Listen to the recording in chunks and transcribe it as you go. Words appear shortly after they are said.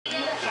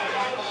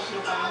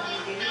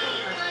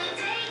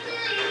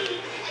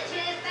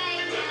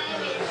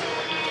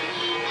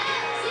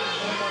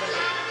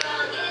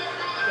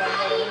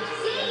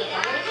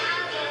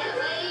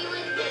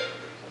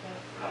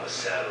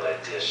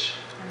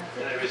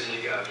reason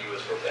you got me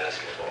was for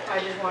basketball. I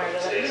just wanted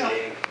to let you Today's know.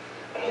 game,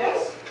 I'm a Yes?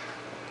 little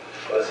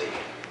fuzzy.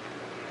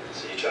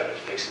 So you trying to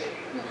fix me?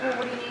 Nicole,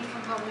 what do you need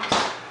from Publix?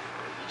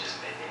 You just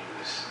made me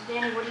lose.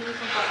 Danny, what do you need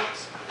from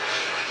Publix?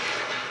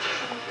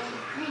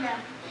 Rena.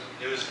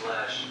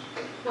 Newsflash.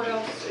 What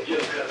else? If you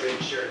don't cover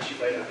insurance, you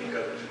might not be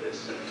covered for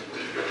this.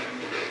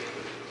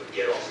 But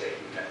get Allstate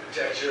and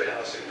protect your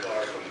house and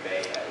car from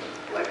mayhem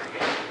like a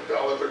game.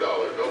 Dollar for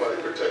dollar, nobody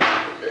protects you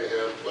from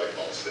mayhem like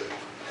Allstate.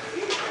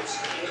 Miracles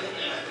can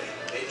happen,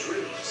 and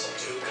dreams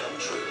do come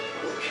true.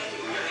 What kind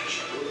of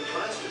reaction will the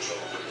prize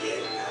patrol get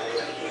out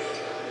of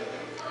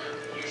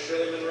here? You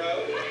Shirley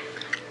Monroe?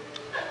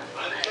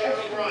 I'm Kevin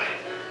O'Brien,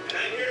 and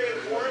I'm here to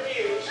inform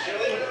you,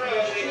 Shirley Monroe,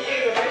 that you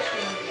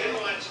can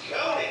watch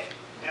Conan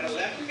at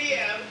 11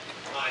 p.m.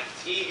 on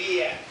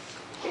TBS.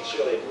 Hey,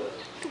 Shirley.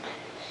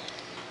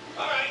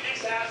 All right,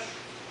 next house.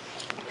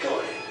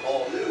 Conan,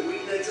 all new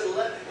weeknights at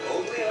 11,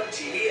 only on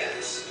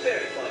TBS.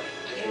 Very funny.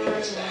 Or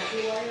is it a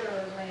two-way or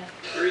a lamp?